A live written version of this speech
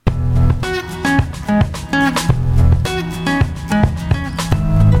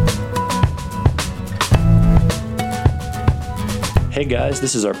Hey guys,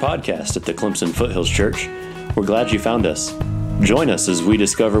 this is our podcast at the Clemson Foothills Church. We're glad you found us. Join us as we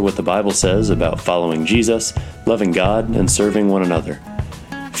discover what the Bible says about following Jesus, loving God, and serving one another.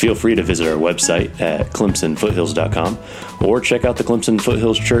 Feel free to visit our website at clemsonfoothills.com or check out the Clemson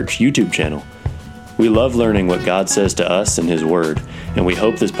Foothills Church YouTube channel. We love learning what God says to us in His Word, and we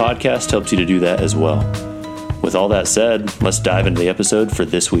hope this podcast helps you to do that as well. With all that said, let's dive into the episode for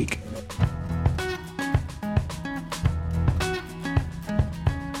this week.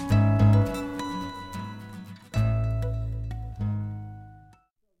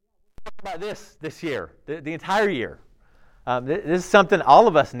 This year, the entire year. This is something all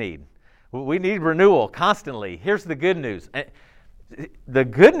of us need. We need renewal constantly. Here's the good news. The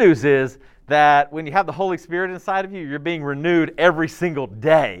good news is that when you have the Holy Spirit inside of you, you're being renewed every single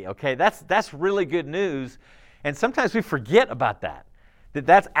day. Okay, that's really good news. And sometimes we forget about that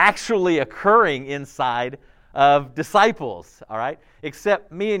that's actually occurring inside of disciples. All right,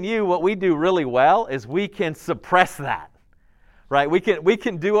 except me and you, what we do really well is we can suppress that. Right, we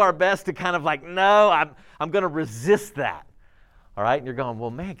can do our best to kind of like, no, I'm going to resist that. All right, and you're going, well,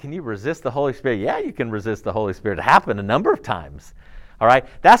 man, can you resist the Holy Spirit? Yeah, you can resist the Holy Spirit. It happened a number of times. All right,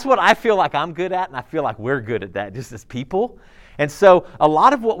 that's what I feel like I'm good at, and I feel like we're good at that, just as people. And so a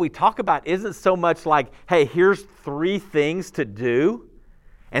lot of what we talk about isn't so much like, hey, here's 3 things to do,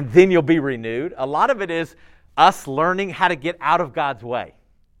 and then you'll be renewed. A lot of it is us learning how to get out of God's way.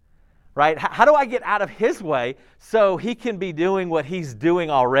 Right? How do I get out of His way so He can be doing what He's doing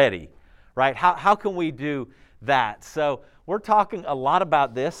already? Right? How can we do that? So we're talking a lot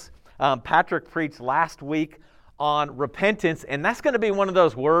about this. Patrick preached last week on repentance, and that's going to be one of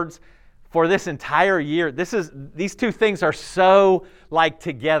those words for this entire year. These 2 things are so like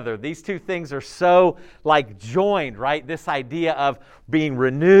together. These 2 things are so like joined, right? This idea of being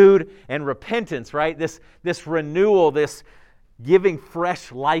renewed and repentance, right? This renewal, this giving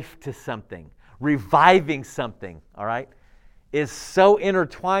fresh life to something, reviving something, all right, is so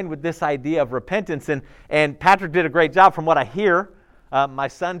intertwined with this idea of repentance. And Patrick did a great job from what I hear. My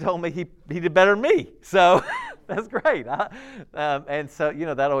son told me he did better than me. So that's great. And so,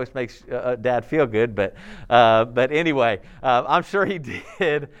 that always makes Dad feel good. But anyway, I'm sure he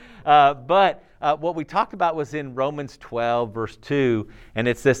did. But what we talked about was in Romans 12, verse 2, and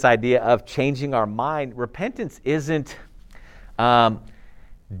it's this idea of changing our mind. Repentance isn't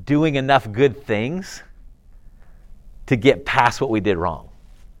doing enough good things to get past what we did wrong,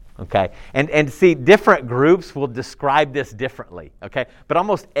 okay? And see, different groups will describe this differently, okay? But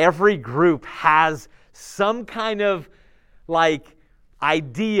almost every group has some kind of like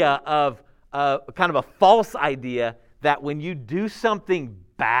idea of kind of a false idea that when you do something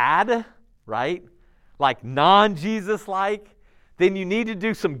bad, right, like non-Jesus-like, then you need to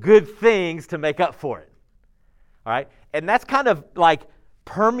do some good things to make up for it, all right? And that's kind of like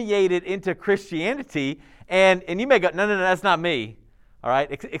permeated into Christianity. And you may go, no, that's not me. All right?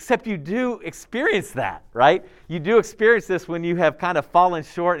 Except you do experience that, right? You do experience this when you have kind of fallen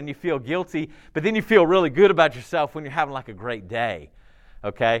short and you feel guilty, but then you feel really good about yourself when you're having like a great day.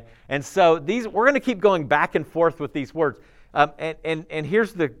 Okay? And so we're going to keep going back and forth with these words. And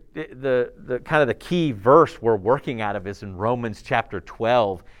here's the kind of the key verse we're working out of is in Romans chapter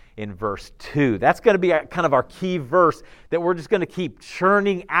 12. In verse 2. That's going to be kind of our key verse that we're just going to keep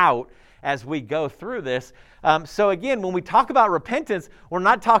churning out as we go through this. So again, when we talk about repentance, we're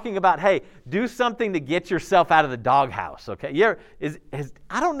not talking about, hey, do something to get yourself out of the doghouse, okay?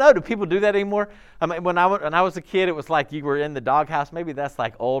 I don't know, do people do that anymore? I mean, when I was a kid, it was like you were in the doghouse. Maybe that's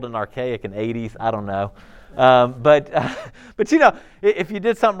like old and archaic and 80s, I don't know. But if you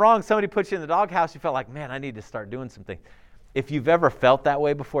did something wrong, somebody put you in the doghouse, you felt like, man, I need to start doing something. If you've ever felt that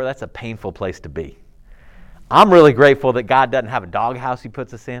way before, that's a painful place to be. I'm really grateful that God doesn't have a doghouse He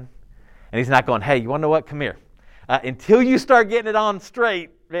puts us in. And He's not going, hey, you want to know what? Come here. Until you start getting it on straight,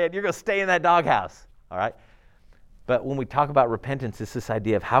 man, you're going to stay in that doghouse. All right? But when we talk about repentance, it's this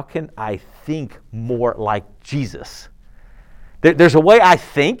idea of how can I think more like Jesus? There's a way I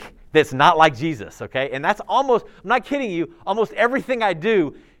think that's not like Jesus, okay? And that's almost, I'm not kidding you, almost everything I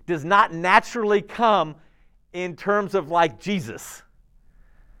do does not naturally come in terms of like Jesus,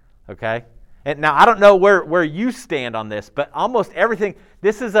 okay? And now I don't know where you stand on this, but almost everything,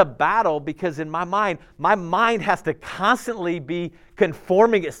 this is a battle because in my mind has to constantly be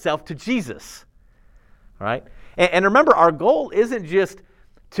conforming itself to Jesus, all right? And remember, our goal isn't just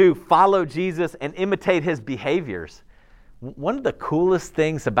to follow Jesus and imitate His behaviors. One of the coolest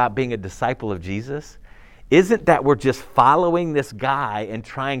things about being a disciple of Jesus isn't that we're just following this guy and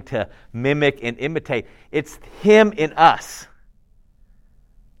trying to mimic and imitate. It's Him in us.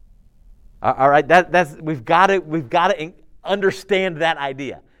 All right, we've got to understand that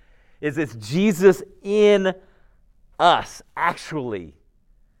idea. Is it's Jesus in us, actually,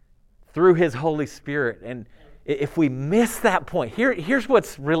 through his Holy Spirit. And if we miss that point, here's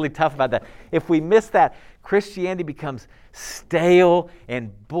what's really tough about that. If we miss that, Christianity becomes stale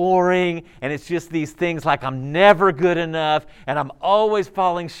and boring, and it's just these things like I'm never good enough, and I'm always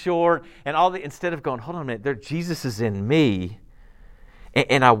falling short, and instead of going, hold on a minute, Jesus is in me,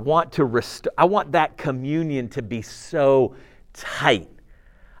 and I want to restore. I want that communion to be so tight.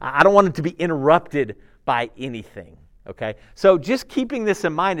 I don't want it to be interrupted by anything. Okay, so just keeping this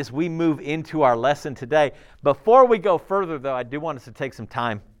in mind as we move into our lesson today. Before we go further, though, I do want us to take some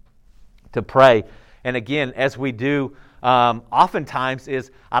time to pray. And again, as we do oftentimes,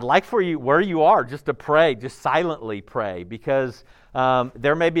 I'd like for you, where you are, just to pray, just silently pray, because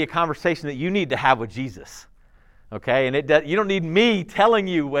there may be a conversation that you need to have with Jesus. Okay, and you don't need me telling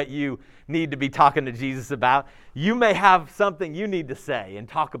you what you need to be talking to Jesus about. You may have something you need to say and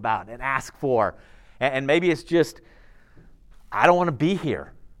talk about and ask for. And maybe it's just, I don't want to be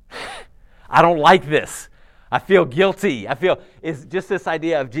here. I don't like this. I feel guilty. It's just this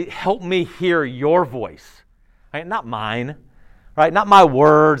idea of, help me hear your voice. Right? Not mine. Right? Not my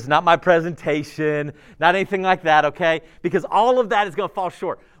words, not my presentation, not anything like that, okay? Because all of that is going to fall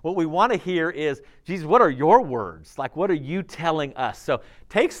short. What we want to hear is, Jesus, what are your words? Like, what are you telling us? So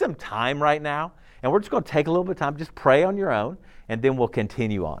take some time right now, and we're just going to take a little bit of time, just pray on your own, and then we'll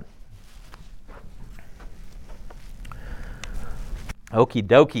continue on. Okie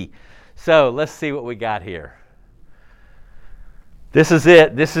dokie. So let's see what we got here. This is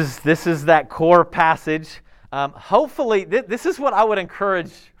it. This is that core passage. Hopefully, this is what I would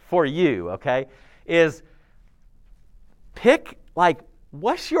encourage for you, okay, is pick,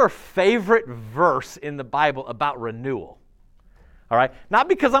 what's your favorite verse in the Bible about renewal? All right? Not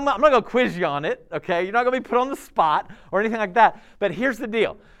because I'm not going to quiz you on it, okay? You're not going to be put on the spot or anything like that. But here's the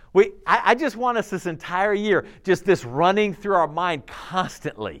deal. I just want us this entire year, just this running through our mind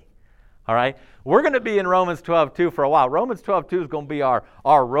constantly. All right? We're going to be in Romans 12:2 for a while. Romans 12:2 is going to be our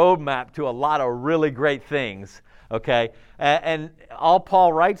roadmap to a lot of really great things. Okay? And all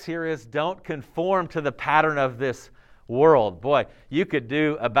Paul writes here is, don't conform to the pattern of this world. Boy, you could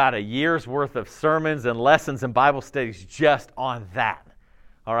do about a year's worth of sermons and lessons and Bible studies just on that.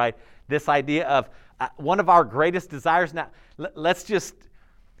 All right? This idea of one of our greatest desires. Now, let's just...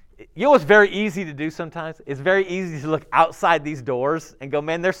 You know what's very easy to do sometimes? It's very easy to look outside these doors and go,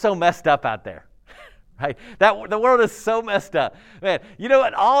 man, they're so messed up out there. Right? The world is so messed up. Man, you know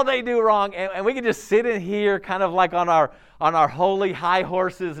what? All they do wrong, and we can just sit in here kind of like on our holy high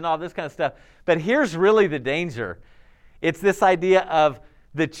horses and all this kind of stuff. But here's really the danger. It's this idea of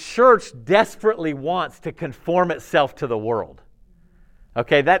the church desperately wants to conform itself to the world.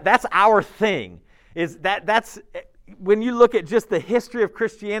 Okay, that's our thing. That's when you look at just the history of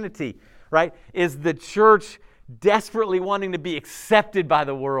Christianity, right, is the church desperately wanting to be accepted by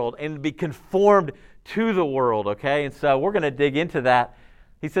the world and to be conformed to the world, okay? And so we're going to dig into that.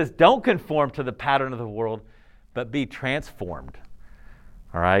 He says, don't conform to the pattern of the world, but be transformed,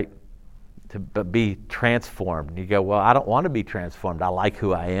 all right? But be transformed. You go, well, I don't want to be transformed. I like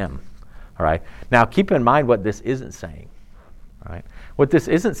who I am, all right? Now, keep in mind what this isn't saying, all right? What this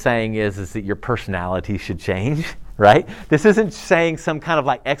isn't saying is that your personality should change, right? This isn't saying some kind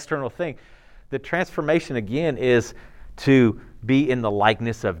of external thing. The transformation, again, is to be in the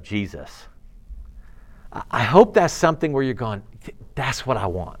likeness of Jesus. I hope that's something where you're going, that's what I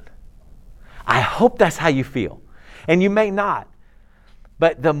want. I hope that's how you feel. And you may not.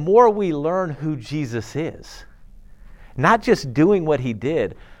 But the more we learn who Jesus is, not just doing what he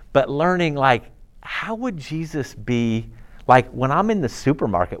did, but learning how would Jesus be when I'm in the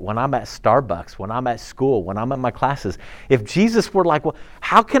supermarket, when I'm at Starbucks, when I'm at school, when I'm at my classes, if Jesus were well,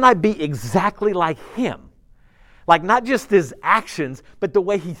 how can I be exactly like him? Not just his actions, but the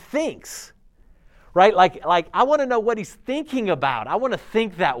way he thinks, right? I want to know what he's thinking about. I want to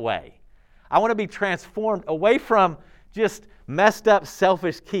think that way. I want to be transformed away from just messed up,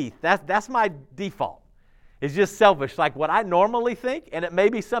 selfish Keith. That's my default. It's just selfish, what I normally think, and it may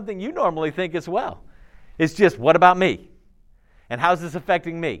be something you normally think as well. It's just, what about me? And how's this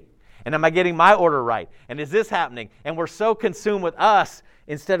affecting me? And am I getting my order right? And is this happening? And we're so consumed with us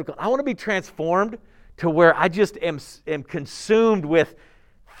instead of, I want to be transformed to where I just am consumed with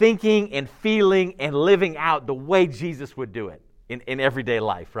thinking and feeling and living out the way Jesus would do it in everyday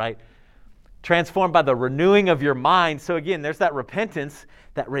life, right? Transformed by the renewing of your mind. So again, there's that repentance,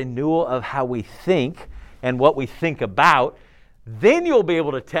 that renewal of how we think and what we think about. Then you'll be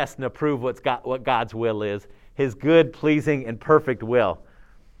able to test and approve what God's will is. His good, pleasing, and perfect will.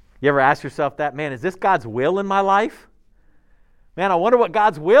 You ever ask yourself that? Man, is this God's will in my life? Man, I wonder what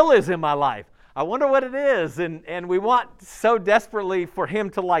God's will is in my life. I wonder what it is. And we want so desperately for him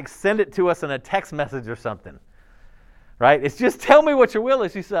to like send it to us in a text message or something. Right? It's just tell me what your will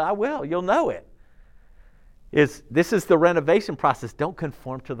is. You say, I will. You'll know it. This is the renovation process. Don't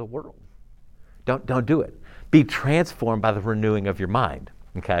conform to the world. Don't do it. Be transformed by the renewing of your mind.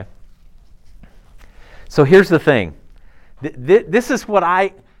 Okay? So here's the thing. This is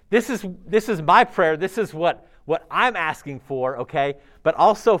my prayer. This is what I'm asking for, okay? But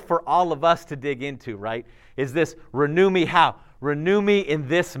also for all of us to dig into, right? Is this renew me how? Renew me in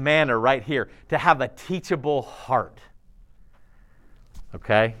this manner right here, to have a teachable heart.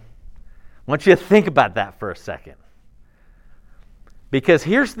 Okay? I want you to think about that for a second. Because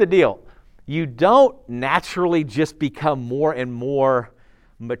here's the deal. You don't naturally just become more and more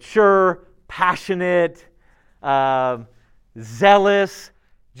mature, passionate, zealous,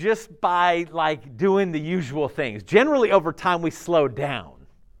 just by like doing the usual things. Generally, over time, we slow down.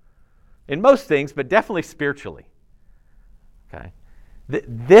 In most things, but definitely spiritually. Okay?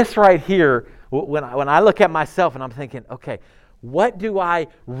 This right here, when I look at myself and I'm thinking, okay, what do I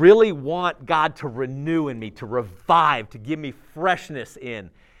really want God to renew in me, to revive, to give me freshness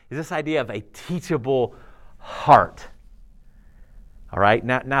in? Is this idea of a teachable heart. All right?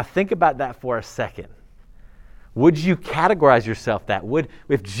 Now think about that for a second. Would you categorize yourself that?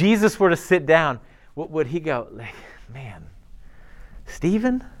 If Jesus were to sit down, would he go, man,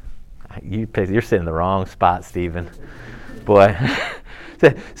 Stephen? You're sitting in the wrong spot, Stephen. Boy.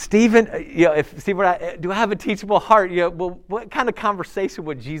 Stephen, if Stephen, do I have a teachable heart? Well, what kind of conversation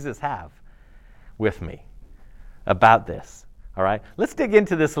would Jesus have with me about this? All right, let's dig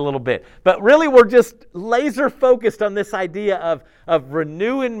into this a little bit. But really, we're just laser focused on this idea of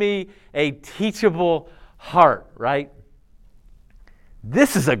renewing me a teachable heart, right?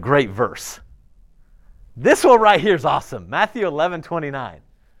 This is a great verse. This one right here is awesome. Matthew 11:29.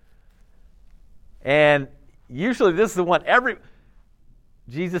 And usually this is the one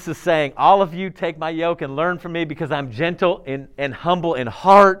Jesus is saying, all of you take my yoke and learn from me because I'm gentle and humble in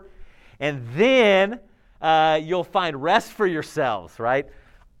heart. And then you'll find rest for yourselves, right?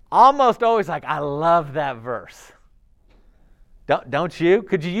 Almost always like, I love that verse. Don't you?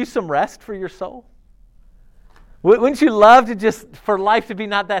 Could you use some rest for your soul? Wouldn't you love to just, for life to be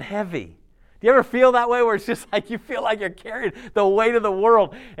not that heavy? Do you ever feel that way where it's just like you feel like you're carrying the weight of the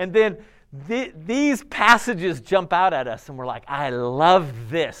world? And then these passages jump out at us and we're like, I love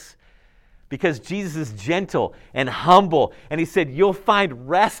this because Jesus is gentle and humble. And he said, you'll find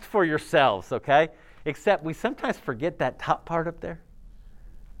rest for yourselves, okay? Except we sometimes forget that top part up there.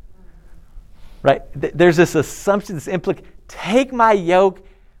 Right? There's this assumption, this implication, take my yoke,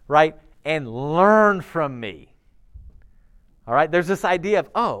 right, and learn from me. All right? There's this idea of,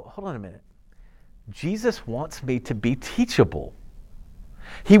 oh, hold on a minute. Jesus wants me to be teachable.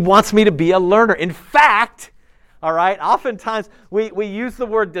 He wants me to be a learner. In fact, all right, oftentimes we use the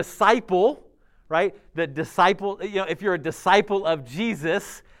word disciple, right? The disciple, if you're a disciple of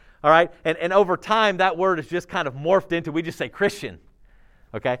Jesus, all right, and over time that word is just kind of morphed into, we just say Christian,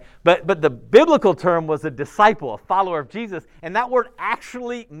 okay? But the biblical term was a disciple, a follower of Jesus, and that word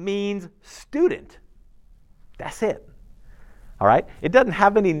actually means student. That's it. All right? It doesn't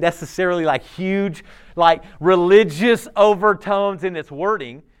have any necessarily like huge, like religious overtones in its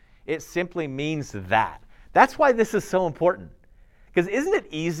wording. It simply means that. That's why this is so important. Because isn't it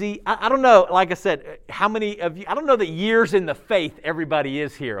easy? I don't know, like I said, how many of you, I don't know the years in the faith everybody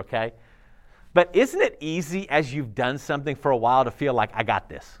is here, okay? But isn't it easy as you've done something for a while to feel like, I got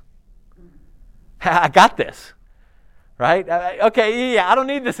this? I got this, right? Okay, yeah, I don't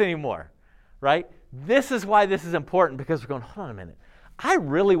need this anymore, right? This is why this is important, because we're going, hold on a minute. I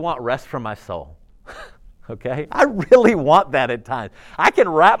really want rest for my soul. Okay? I really want that at times. I can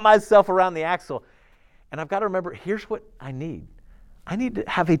wrap myself around the axle. And I've got to remember, here's what I need. I need to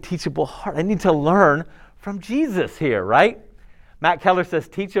have a teachable heart. I need to learn from Jesus here, right? Matt Keller says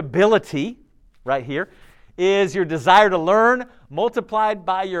teachability, right here, is your desire to learn multiplied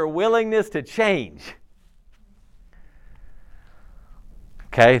by your willingness to change.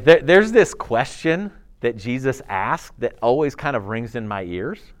 Okay, there's this question that Jesus asked that always kind of rings in my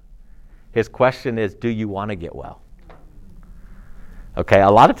ears. His question is, do you want to get well? Okay,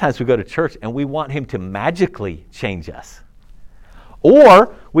 a lot of times we go to church and we want him to magically change us.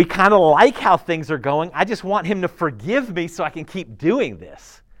 Or we kind of like how things are going. I just want him to forgive me so I can keep doing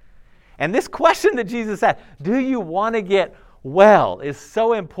this. And this question that Jesus asked, do you want to get well, is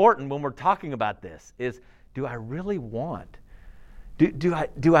so important when we're talking about this, is do I really want? Do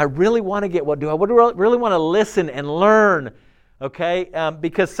I really want to get well? Do I really want to listen and learn? Okay,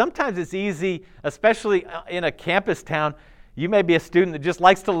 because sometimes it's easy, especially in a campus town, You may be a student that just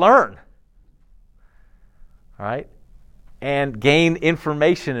likes to learn. All right? And gain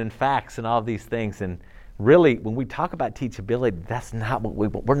information and facts and all of these things. And really, when we talk about teachability, that's not what we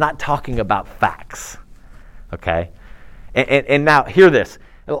want. We're not talking about facts. Okay? And now, hear this.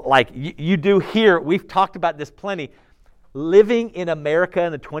 Like you do here, we've talked about this plenty. Living in America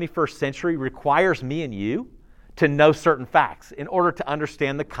in the 21st century requires me and you to know certain facts in order to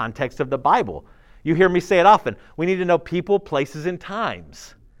understand the context of the Bible. You hear me say it often. We need to know people, places, and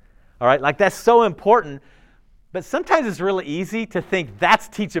times. All right? Like that's so important. But sometimes it's really easy to think that's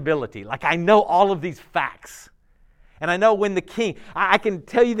teachability. Like I know all of these facts. And I know when the king, I can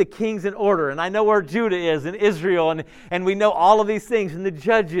tell you the kings in order. And I know where Judah is and Israel. And we know all of these things and the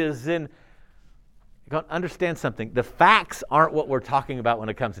judges. And understand something. The facts aren't what we're talking about when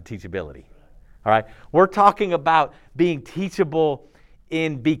it comes to teachability. All right? We're talking about being teachable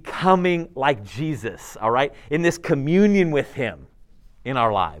in becoming like Jesus. All right? In this communion with him in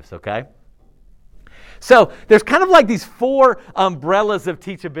our lives. Okay? So there's kind of like these 4 umbrellas of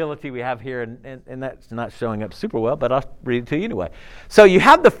teachability we have here, and that's not showing up super well, but I'll read it to you anyway. So you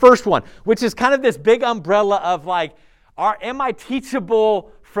have the first one, which is kind of this big umbrella of like, am I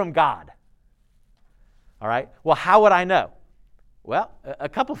teachable from God? All right. Well, how would I know? Well, a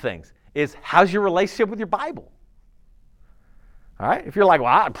couple things is how's your relationship with your Bible? All right. If you're like,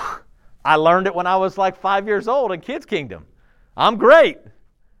 well, I learned it when I was like 5 years old in Kids Kingdom. I'm great.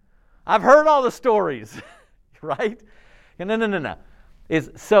 I've heard all the stories, right? No.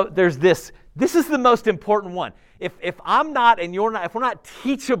 So there's this. This is the most important one. If I'm not and you're not, if we're not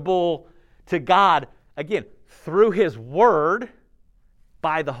teachable to God, again, through his word,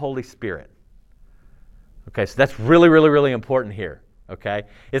 by the Holy Spirit. Okay, so that's really, really, really important here. Okay?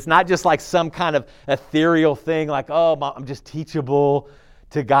 It's not just like some kind of ethereal thing like, oh, I'm just teachable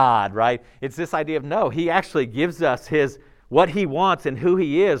to God, right? It's this idea of, no, he actually gives us what he wants and who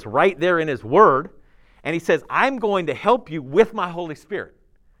he is right there in his word. And he says, I'm going to help you with my Holy Spirit.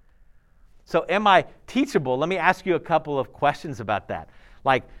 So am I teachable? Let me ask you a couple of questions about that.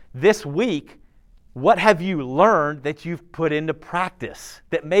 Like this week, what have you learned that you've put into practice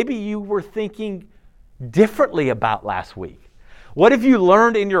that maybe you were thinking differently about last week? What have you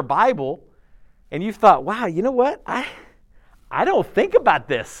learned in your Bible and you thought, wow, you know what? I don't think about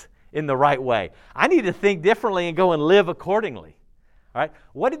this in the right way. I need to think differently and go and live accordingly. All right?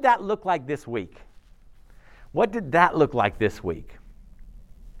 What did that look like this week? What did that look like this week?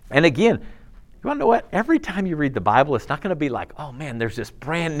 And again, you want to know what? Every time you read the Bible, it's not going to be like, oh man, there's this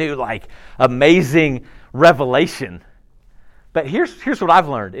brand new, like, amazing revelation. But here's what I've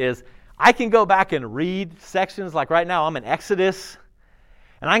learned is I can go back and read sections. Like right now, I'm in Exodus.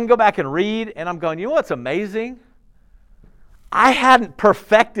 And I can go back and read, and I'm going, you know what's amazing? I hadn't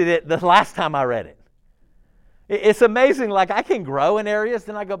perfected it the last time I read it. It's amazing. Like I can grow in areas,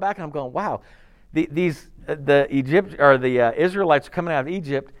 then I go back and I'm going, wow, the Israelites are coming out of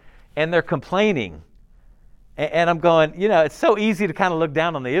Egypt, and they're complaining. And I'm going, it's so easy to kind of look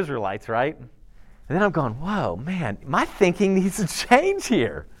down on the Israelites, right? And then I'm going, whoa, man, my thinking needs to change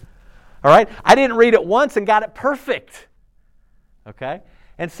here. All right? I didn't read it once and got it perfect. Okay?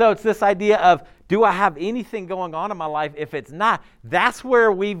 And so it's this idea of, do I have anything going on in my life? If it's not, that's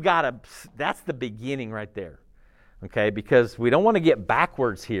where that's the beginning right there. Okay? Because we don't want to get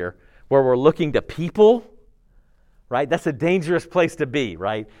backwards here where we're looking to people, right? That's a dangerous place to be,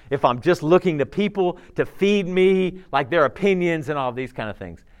 right? If I'm just looking to people to feed me, like their opinions and all of these kind of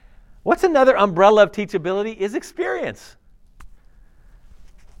things. What's another umbrella of teachability is experience.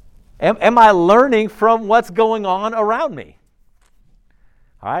 Am I learning from what's going on around me?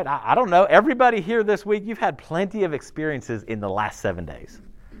 All right, I don't know. Everybody here this week, you've had plenty of experiences in the last 7 days.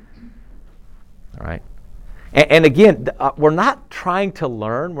 All right. And again, we're not trying to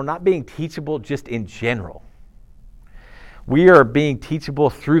learn. We're not being teachable just in general. We are being teachable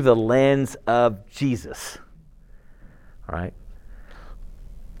through the lens of Jesus. All right.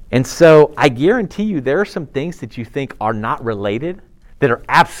 And so I guarantee you there are some things that you think are not related that are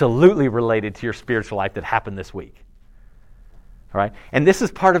absolutely related to your spiritual life that happened this week. All right? And this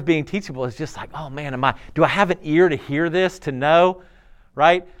is part of being teachable. It's just like, oh man, do I have an ear to hear this, to know?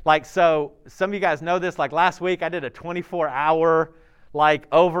 Right? Like, so some of you guys know this. Like last week, I did a 24-hour, like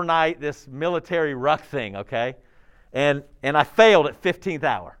overnight, this military ruck thing, okay? And I failed at 15th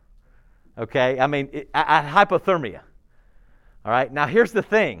hour, okay? I mean, I had hypothermia. All right? Now, here's the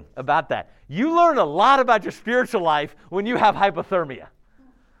thing about that. You learn a lot about your spiritual life when you have hypothermia.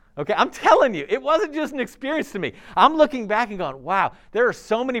 Okay, I'm telling you, it wasn't just an experience to me. I'm looking back and going, wow, there are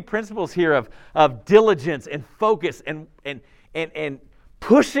so many principles here of diligence and focus and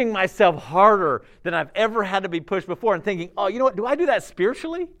pushing myself harder than I've ever had to be pushed before and thinking, oh, you know what, do I do that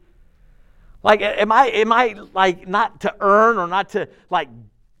spiritually? Like, am I like not to earn or not to like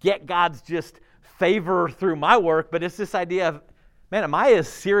get God's just favor through my work, but it's this idea of, man, am I as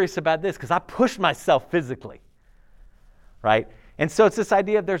serious about this? Because I pushed myself physically, right? And so it's this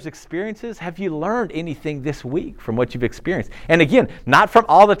idea of there's experiences. Have you learned anything this week from what you've experienced? And again, not from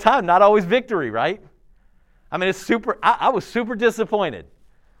all the time, not always victory, right? I mean, I was super disappointed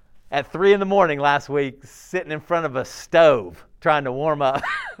at 3 a.m. last week, sitting in front of a stove trying to warm up,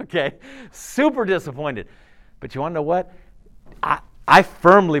 okay? Super disappointed. But you want to know what? I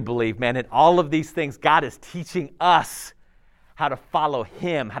firmly believe, man, in all of these things, God is teaching us how to follow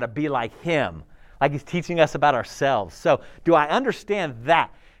Him, how to be like Him, like He's teaching us about ourselves. So do I understand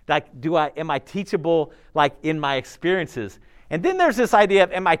that? Like, am I teachable, like, in my experiences? And then there's this idea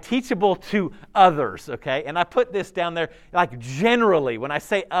of, am I teachable to others, okay? And I put this down there, like, generally. When I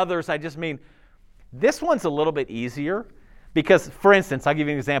say others, I just mean, this one's a little bit easier because, for instance, I'll give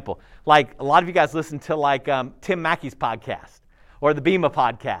you an example. Like, a lot of you guys listen to, like, Tim Mackey's podcast or the Bema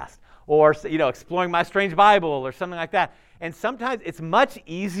podcast or, you know, Exploring My Strange Bible or something like that. And sometimes it's much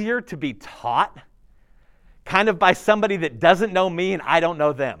easier to be taught kind of by somebody that doesn't know me and I don't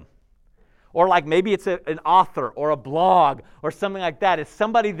know them. Or like maybe it's an author or a blog or something like that. It's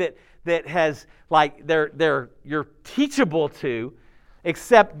somebody that has like you're teachable to,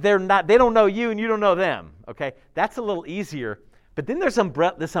 except they don't know you and you don't know them. Okay, that's a little easier. But then there's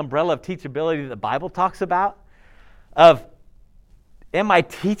this umbrella of teachability that the Bible talks about. Of, am I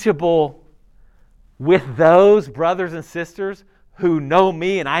teachable with those brothers and sisters who know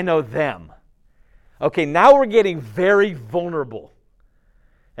me and I know them? Okay, now we're getting very vulnerable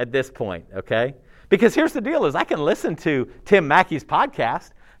at this point, okay? Because here's the deal is I can listen to Tim Mackey's podcast,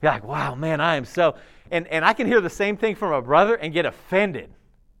 be like, wow, man, I am so, and I can hear the same thing from a brother and get offended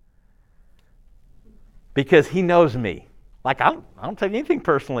because he knows me. Like, I don't take anything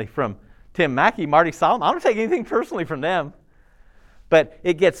personally from Tim Mackey, Marty Solomon. I don't take anything personally from them. But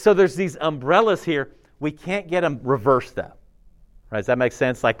so there's these umbrellas here. We can't get them reversed though. Right? Does that make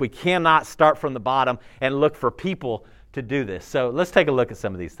sense? Like, we cannot start from the bottom and look for people to do this. So let's take a look at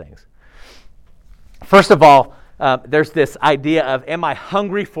some of these things. First of all, there's this idea of, am I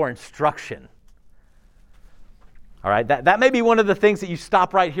hungry for instruction? All right, that may be one of the things that you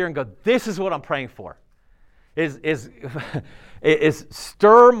stop right here and go, this is what I'm praying for. Is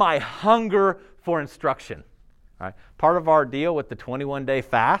stir my hunger for instruction. All right, part of our deal with the 21-day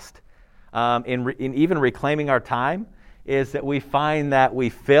fast, in even reclaiming our time, is that we find that we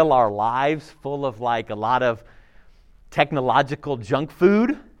fill our lives full of like a lot of technological junk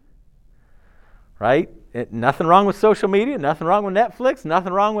food, right? Nothing wrong with social media, nothing wrong with Netflix,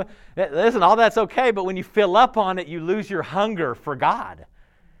 nothing wrong with, listen, all that's okay, but when you fill up on it, you lose your hunger for God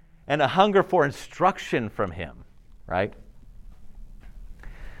and a hunger for instruction from Him, right?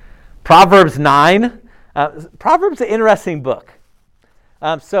 Proverbs 9. Proverbs is an interesting book.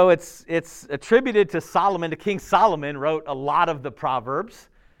 So it's attributed to Solomon, to King Solomon wrote a lot of the Proverbs.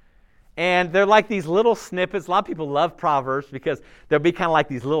 And they're like these little snippets. A lot of people love Proverbs because there'll be kind of like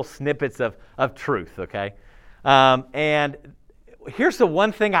these little snippets of truth, okay? And here's the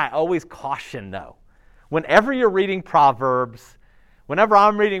one thing I always caution, though. Whenever you're reading Proverbs, whenever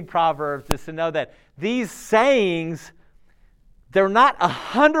I'm reading Proverbs, is to know that these sayings, they're not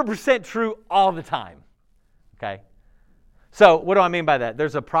 100% true all the time, okay? So what do I mean by that?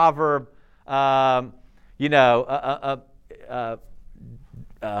 There's a proverb, huh?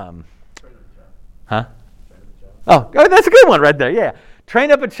 Oh, that's a good one right there, yeah.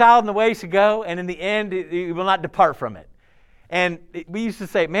 Train up a child in the way he should go, and in the end, he will not depart from it. And we used to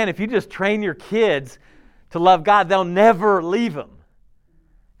say, man, if you just train your kids to love God, they'll never leave Him.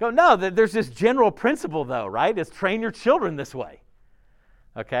 No, there's this general principle, though, right? Is train your children this way.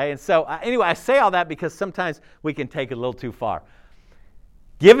 Okay, and so anyway, I say all that because sometimes we can take it a little too far.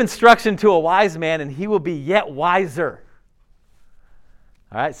 Give instruction to a wise man, and he will be yet wiser.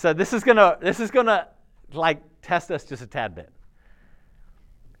 All right, so this is gonna like test us just a tad bit.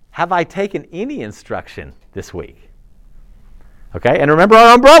 Have I taken any instruction this week? Okay, and remember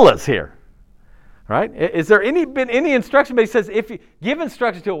our umbrellas here. Right? Is there been any instruction? But he says, if you give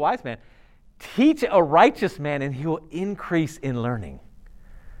instruction to a wise man, teach a righteous man, and he will increase in learning.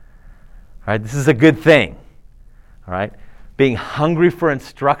 All right, this is a good thing. All right, being hungry for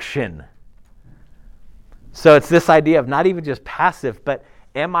instruction. So it's this idea of not even just passive, but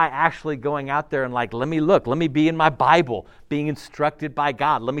am I actually going out there and like, let me be in my Bible, being instructed by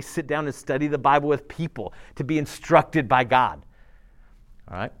God. Let me sit down and study the Bible with people to be instructed by God.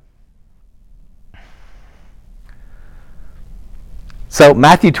 All right. So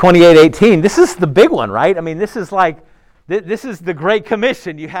Matthew 28:18, this is the big one, right? I mean, this is the Great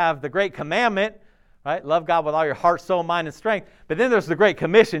Commission. You have the Great Commandment, right? Love God with all your heart, soul, mind, and strength. But then there's the Great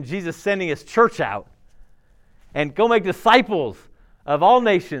Commission, Jesus sending his church out. And go make disciples of all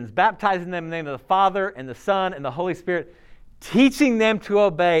nations, baptizing them in the name of the Father and the Son and the Holy Spirit, teaching them to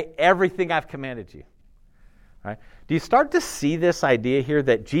obey everything I've commanded you. Right? Do you start to see this idea here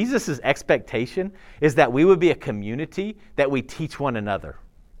that Jesus' expectation is that we would be a community that we teach one another?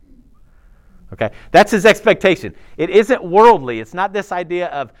 Okay, that's his expectation. It isn't worldly. It's not this idea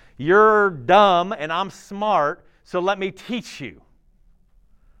of you're dumb and I'm smart, so let me teach you.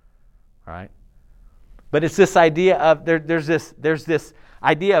 All right? But it's this idea of there's this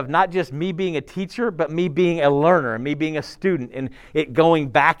idea of not just me being a teacher, but me being a learner and me being a student, and it going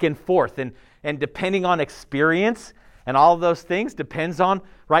back and forth, and depending on experience and all of those things depends on,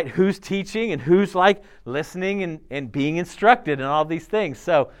 right, who's teaching and who's like listening and being instructed and all these things.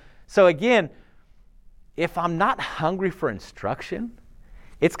 So again, if I'm not hungry for instruction,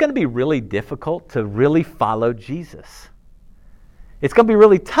 it's going to be really difficult to really follow Jesus. It's going to be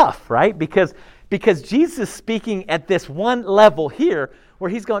really tough, right? Because Jesus is speaking at this one level here where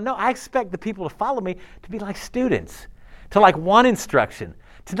he's going, no, I expect the people to follow me to be like students, to like want instruction,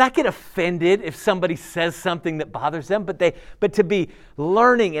 to not get offended if somebody says something that bothers them, but to be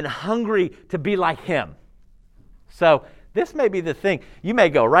learning and hungry to be like him. So this may be the thing. You may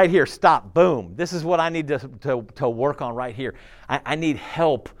go, right here, stop, boom. This is what I need to work on right here. I need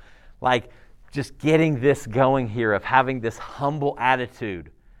help, like just getting this going here of having this humble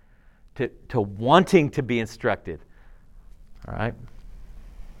attitude to wanting to be instructed. All right?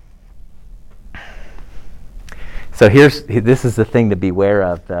 So this is the thing to beware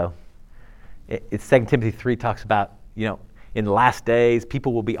of, though. It's 2 Timothy 3 talks about, in the last days,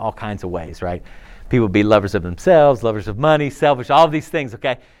 people will be all kinds of ways, right? People will be lovers of themselves, lovers of money, selfish, all of these things,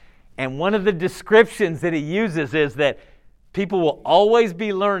 okay? And one of the descriptions that he uses is that people will always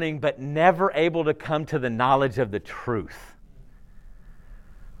be learning, but never able to come to the knowledge of the truth.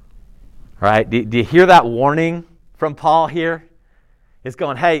 Right? Do you hear that warning from Paul here? It's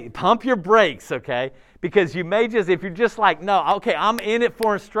going, hey, pump your brakes, okay? Because you may if you're just like, no, okay, I'm in it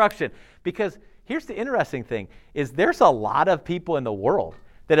for instruction. Because here's the interesting thing, is there's a lot of people in the world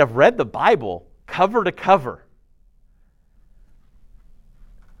that have read the Bible cover to cover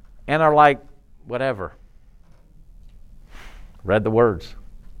and are like, whatever. Read the words.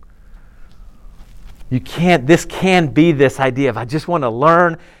 This can be this idea of I just want to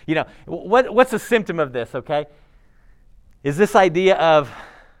learn. What's a symptom of this, okay? Is this idea of,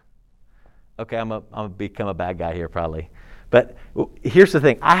 okay, I'm going to become a bad guy here probably. But here's the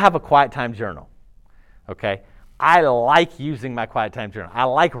thing. I have a quiet time journal, okay? I like using my quiet time journal. I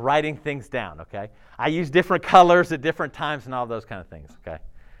like writing things down, okay? I use different colors at different times and all those kind of things, okay?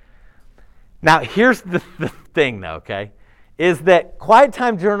 Now, here's the thing, though, okay, is that quiet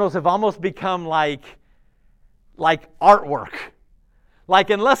time journals have almost become like artwork.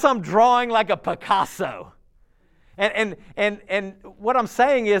 Like, unless I'm drawing like a Picasso. And what I'm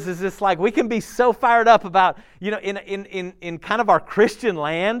saying is it's like we can be so fired up about, in kind of our Christian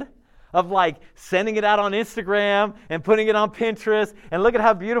land of like sending it out on Instagram and putting it on Pinterest and look at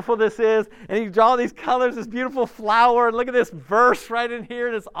how beautiful this is. And you draw these colors, this beautiful flower, and look at this verse right in here,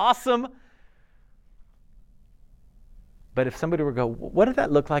 and it's awesome. But if somebody were to go, what did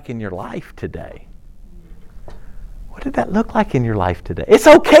that look like in your life today? What did that look like in your life today? It's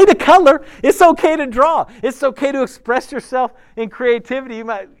okay to color. It's okay to draw. It's okay to express yourself in creativity.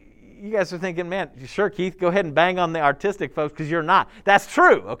 You guys are thinking, man, sure, Keith, go ahead and bang on the artistic folks because you're not. That's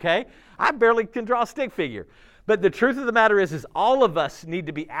true, okay? I barely can draw a stick figure. But the truth of the matter is all of us need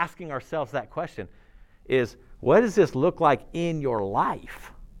to be asking ourselves that question, is what does this look like in your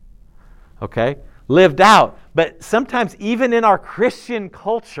life? Okay? Lived out. But sometimes even in our Christian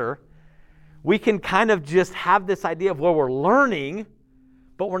culture, we can kind of just have this idea of where we're learning,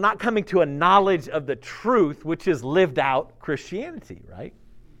 but we're not coming to a knowledge of the truth, which is lived out Christianity, right?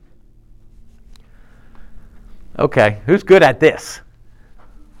 Okay, who's good at this?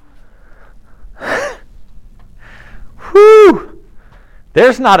 Whew!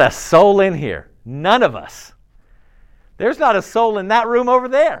 There's not a soul in here. None of us. There's not a soul in that room over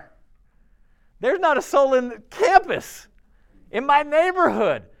there. There's not a soul in the campus, in my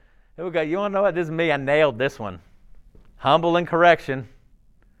neighborhood. Here we go. You want to know what? This is me. I nailed this one. Humble in correction.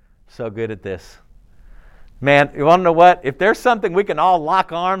 So good at this. Man, you want to know what? If there's something we can all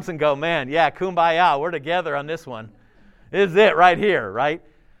lock arms and go, man, yeah, kumbaya, we're together on this one. This is it right here, right?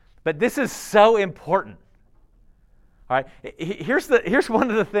 But this is so important. All right. Here's one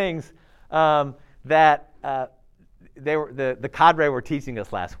of the things that the cadre were teaching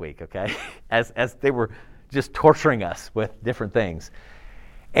us last week, okay, as they were just torturing us with different things.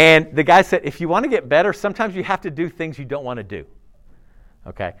 And the guy said, if you want to get better, sometimes you have to do things you don't want to do.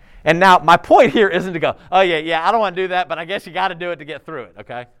 Okay? And now my point here isn't to go, oh, yeah, I don't want to do that, but I guess you got to do it to get through it,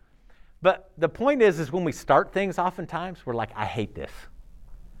 okay? But the point is when we start things oftentimes, we're like, I hate this.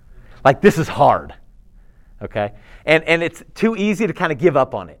 Like, this is hard, okay? And it's too easy to kind of give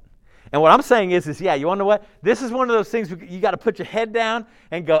up on it. And what I'm saying is yeah, you want to know what? This is one of those things you got to put your head down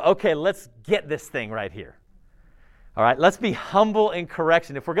and go, okay, let's get this thing right here. All right, let's be humble in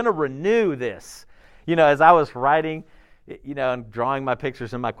correction. If we're going to renew this, as I was writing, and drawing my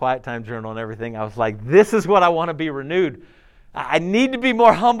pictures in my quiet time journal and everything, I was like, this is what I want to be renewed. I need to be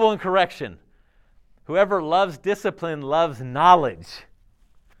more humble in correction. Whoever loves discipline loves knowledge.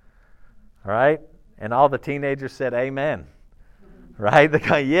 All right? And all the teenagers said amen. Right? They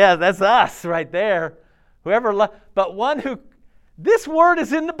go, yeah, that's us right there. But one who, this word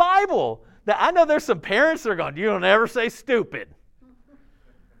is in the Bible. I know there's some parents that are going, you don't ever say stupid.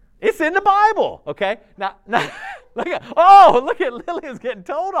 It's in the Bible, okay? Now look at Lillian's getting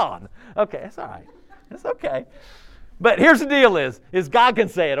told on. Okay, that's all right. That's okay. But here's the deal is God can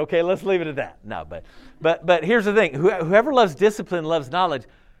say it, okay? Let's leave it at that. No, but here's the thing. Whoever loves discipline loves knowledge.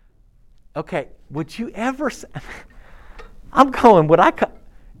 Okay, would you ever say, I'm going,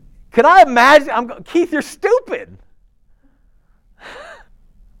 could I imagine, Keith, you're stupid.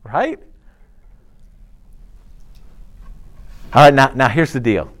 Right? All right, now here's the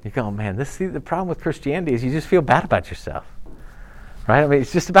deal. You're going, man, the problem with Christianity is you just feel bad about yourself. Right? I mean,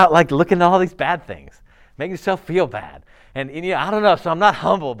 it's just about like looking at all these bad things, making yourself feel bad. And I don't know, so I'm not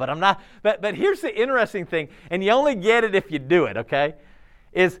humble, but I'm not. But here's the interesting thing, and you only get it if you do it, okay?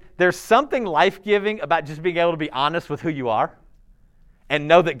 Is there's something life-giving about just being able to be honest with who you are and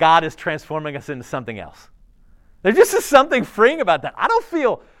know that God is transforming us into something else. There just is something freeing about that. I don't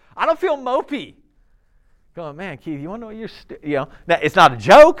feel mopey. Going, man, Keith, you want to know you're now, it's not a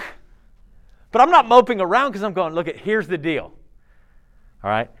joke, but I'm not moping around because I'm going, look, here's the deal. All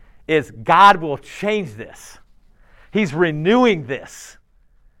right? Is God will change this. He's renewing this.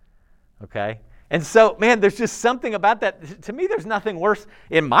 Okay? And so, man, there's just something about that. To me, there's nothing worse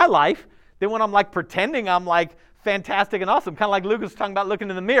in my life than when I'm like pretending I'm like fantastic and awesome. Kind of like Luke was talking about looking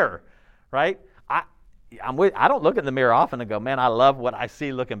in the mirror, right? I don't look in the mirror often and go, man, I love what I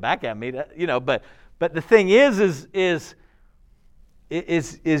see looking back at me. But the thing is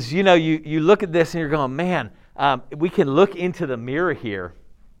you look at this and you're going, man, we can look into the mirror here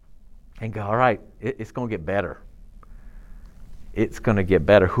and go, all right, it's going to get better. It's going to get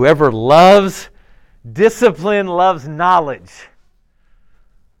better. Whoever loves discipline loves knowledge.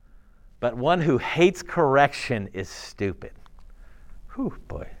 But one who hates correction is stupid. Whew,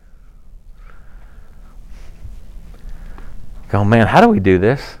 boy. Go, man, how do we do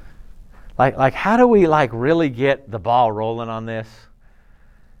this? Like how do we really get the ball rolling on this?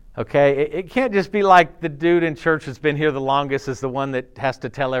 Okay, it can't just be like the dude in church that's been here the longest is the one that has to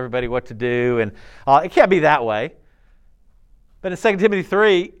tell everybody what to do, and it can't be that way. But in 2 Timothy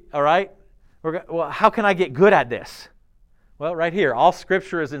 3, all right, how can I get good at this? Well, right here, all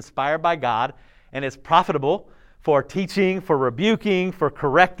Scripture is inspired by God and is profitable for teaching, for rebuking, for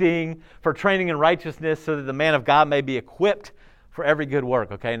correcting, for training in righteousness, so that the man of God may be equipped for every good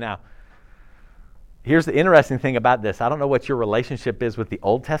work. Okay, now, here's the interesting thing about this. I don't know what your relationship is with the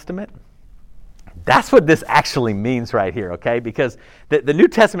Old Testament. That's what this actually means right here, okay? Because the New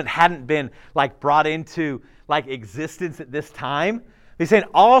Testament hadn't been brought into existence at this time. He's saying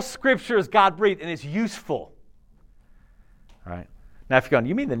all Scripture is God-breathed and it's useful. All right. Now, if you're going,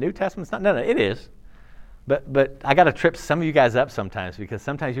 you mean the New Testament's not? No, it is. But I got to trip some of you guys up sometimes because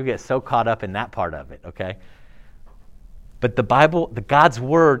sometimes you get so caught up in that part of it, okay? But the Bible, God's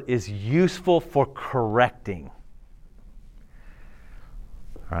Word is useful for correcting.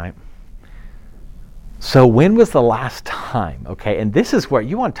 All right? So when was the last time, okay, and this is where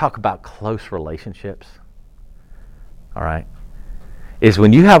you want to talk about close relationships, all right, is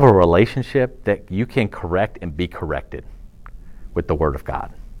when you have a relationship that you can correct and be corrected with the Word of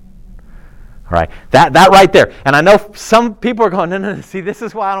God. All right, that right there. And I know some people are going, no, see, this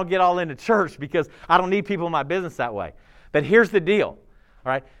is why I don't get all into church, because I don't need people in my business that way. But here's the deal, all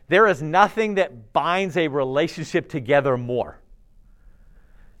right, there is nothing that binds a relationship together more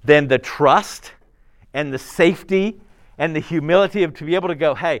than the trust and the safety and the humility to be able to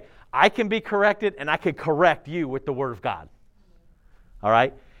go, hey, I can be corrected and I can correct you with the Word of God. All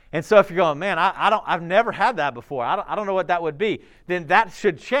right? And so if you're going, man, I've never had that before. I don't know what that would be. Then that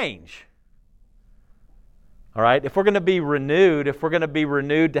should change. All right? If we're going to be renewed,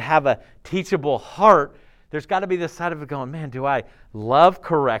 to have a teachable heart, there's got to be this side of it going, man, do I love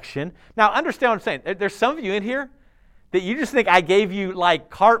correction? Now, understand what I'm saying. There's some of you in here that you just think I gave you like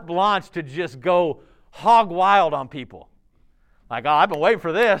carte blanche to just go hog wild on people. Like, oh, I've been waiting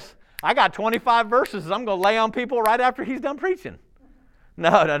for this. I got 25 verses I'm going to lay on people right after he's done preaching.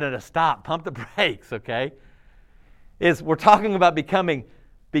 No, stop. Pump the brakes, okay? We're talking about becoming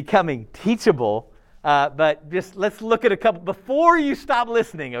teachable, but just let's look at a couple, before you stop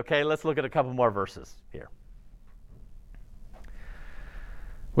listening, okay, let's look at a couple more verses here.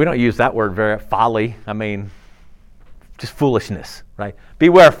 We don't use that word very, folly, just foolishness, right?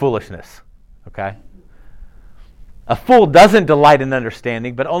 Beware of foolishness, okay? A fool doesn't delight in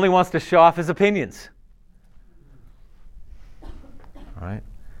understanding, but only wants to show off his opinions. All right?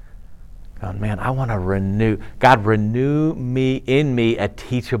 God, man, I want to renew in me a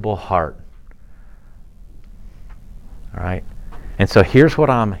teachable heart. All right? And so here's what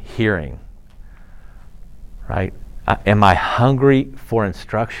I'm hearing. Right? Am I hungry for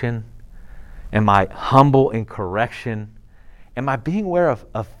instruction? Am I humble in correction? Am I being aware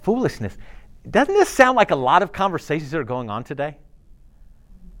of foolishness? Doesn't this sound like a lot of conversations that are going on today?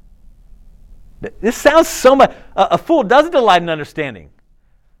 This sounds so much. A fool doesn't delight in understanding,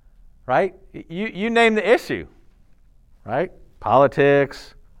 right? You name the issue, right?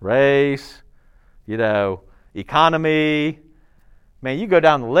 Politics, race, economy. Man, you go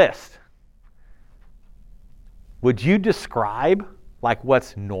down the list. Would you describe like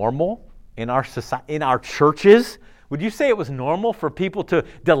what's normal in our society, in our churches? Would you say it was normal for people to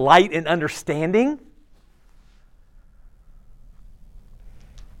delight in understanding?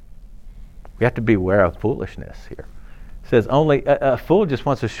 We have to be aware of foolishness here. It says only a fool just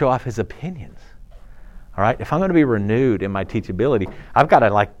wants to show off his opinions. All right? If I'm going to be renewed in my teachability, I've got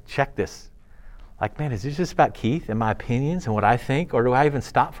to check this. Man, is this just about Keith and my opinions and what I think? Or do I even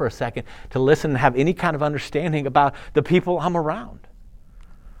stop for a second to listen and have any kind of understanding about the people I'm around?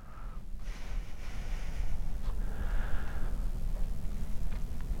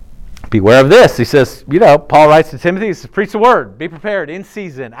 Beware of this. He says, Paul writes to Timothy, he says, preach the word, be prepared, in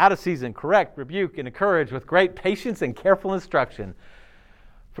season, out of season, correct, rebuke, and encourage with great patience and careful instruction.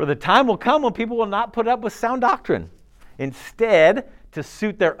 For the time will come when people will not put up with sound doctrine. Instead, to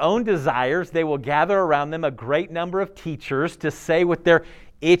suit their own desires, they will gather around them a great number of teachers to say what their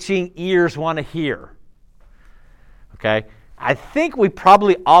itching ears want to hear. Okay? I think we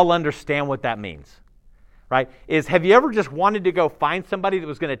probably all understand what that means. Right? Have you ever just wanted to go find somebody that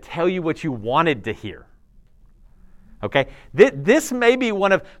was going to tell you what you wanted to hear? Okay? This may be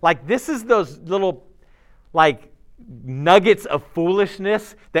one of, this is those little, nuggets of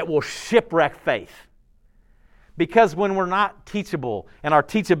foolishness that will shipwreck faith. Because when we're not teachable and our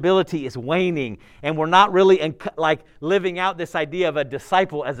teachability is waning and we're not really living out this idea of a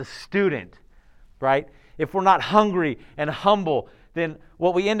disciple as a student, right? If we're not hungry and humble, then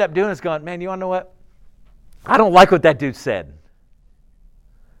what we end up doing is going, man, you want to know what? I don't like what that dude said.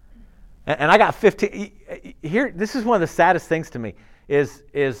 And I got 15. Here, this is one of the saddest things to me is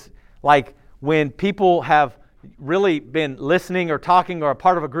when people have really been listening or talking or a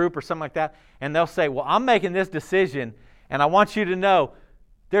part of a group or something like that, and they'll say, well, I'm making this decision, and I want you to know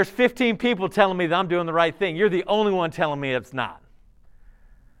there's 15 people telling me that I'm doing the right thing. You're the only one telling me it's not.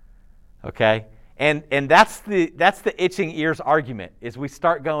 Okay? And that's the itching ears argument, is we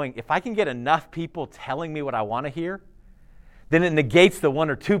start going, if I can get enough people telling me what I want to hear, then it negates the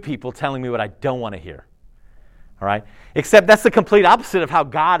one or two people telling me what I don't want to hear. All right? Except that's the complete opposite of how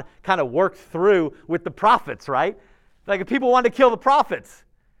God kind of worked through with the prophets, right? If people wanted to kill the prophets.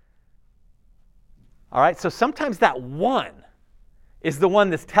 All right? So sometimes that one is the one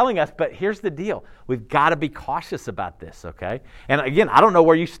that's telling us, but here's the deal. We've got to be cautious about this, okay? And again, I don't know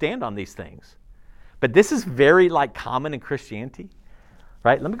where you stand on these things. But this is very common in Christianity,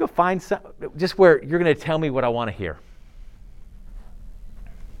 right? Let me go find some, just where you're going to tell me what I want to hear.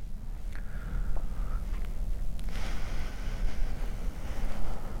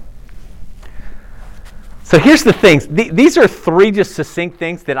 So here's the things. These are three just succinct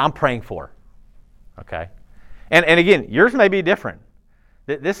things that I'm praying for, okay? And again, yours may be different.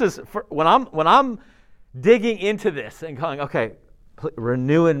 This is when I'm digging into this and going, okay,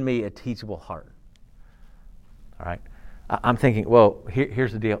 renew in me a teachable heart. All right, I'm thinking, well,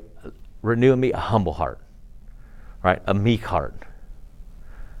 here's the deal. Renew in me a humble heart, right? A meek heart.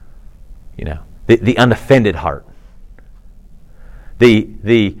 The unoffended heart.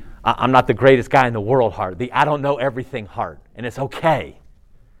 The I'm not the greatest guy in the world heart. The I don't know everything heart, and it's okay.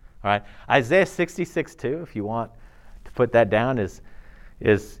 All right, Isaiah 66:2, if you want to put that down, is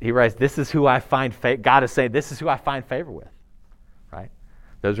he writes, this is who I find favor. God is saying, this is who I find favor with, right?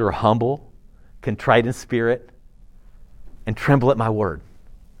 Those who are humble, contrite in spirit, and tremble at my word.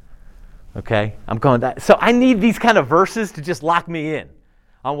 Okay? I'm going that. So I need these kind of verses to just lock me in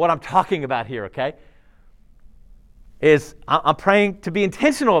on what I'm talking about here, okay? I'm praying to be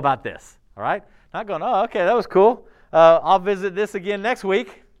intentional about this, all right? Not going, oh, okay, that was cool. I'll visit this again next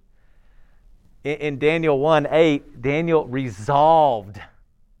week. In Daniel 1:8, Daniel resolved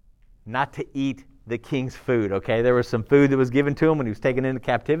not to eat the king's food, okay? There was some food that was given to him when he was taken into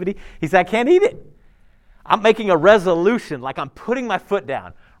captivity. He said, I can't eat it. I'm making a resolution, like I'm putting my foot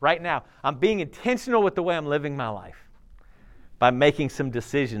down right now. I'm being intentional with the way I'm living my life by making some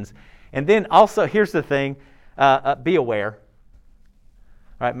decisions. And then also, here's the thing, be aware.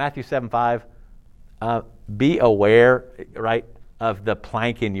 All right, Matthew 7:5, be aware, right, of the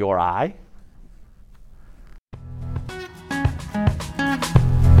plank in your eye.